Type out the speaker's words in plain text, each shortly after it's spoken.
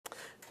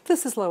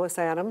This is Lois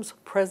Adams,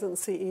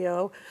 President and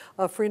CEO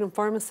of Freedom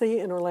Pharmacy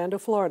in Orlando,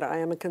 Florida. I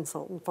am a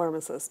consultant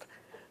pharmacist.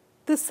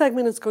 This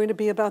segment is going to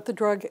be about the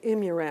drug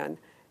Imuran.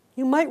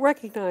 You might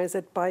recognize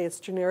it by its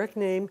generic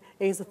name,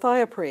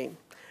 azathioprine.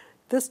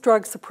 This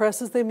drug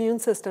suppresses the immune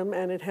system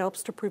and it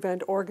helps to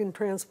prevent organ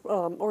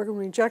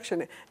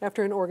rejection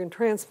after an organ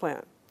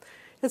transplant.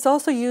 It's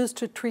also used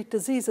to treat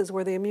diseases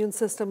where the immune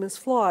system is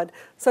flawed,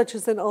 such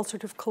as in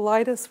ulcerative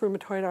colitis,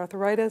 rheumatoid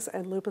arthritis,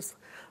 and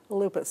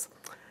lupus.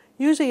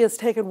 Usually it's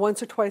taken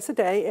once or twice a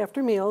day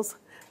after meals.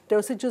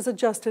 Dosage is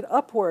adjusted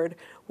upward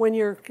when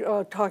you're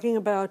talking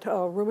about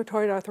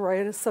rheumatoid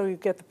arthritis, so you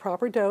get the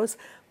proper dose,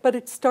 but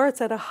it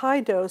starts at a high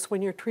dose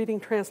when you're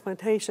treating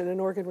transplantation and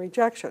organ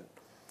rejection.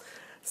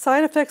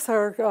 Side effects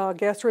are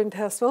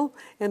gastrointestinal,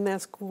 and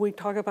that's we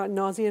talk about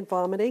nausea and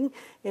vomiting,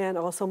 and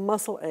also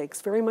muscle aches,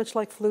 very much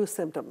like flu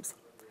symptoms.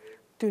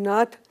 Do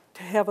not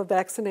have a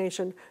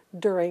vaccination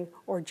during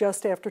or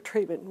just after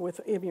treatment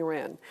with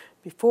Imuran,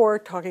 before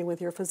talking with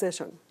your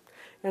physician.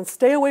 And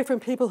stay away from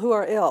people who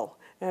are ill,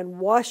 and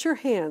wash your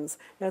hands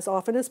as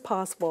often as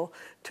possible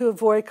to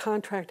avoid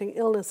contracting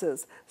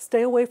illnesses.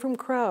 Stay away from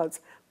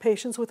crowds.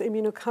 Patients with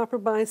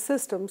immunocompromised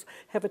systems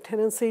have a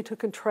tendency to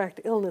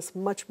contract illness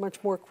much,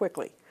 much more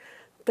quickly.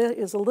 That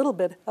is a little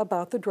bit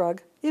about the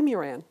drug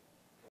Imuran.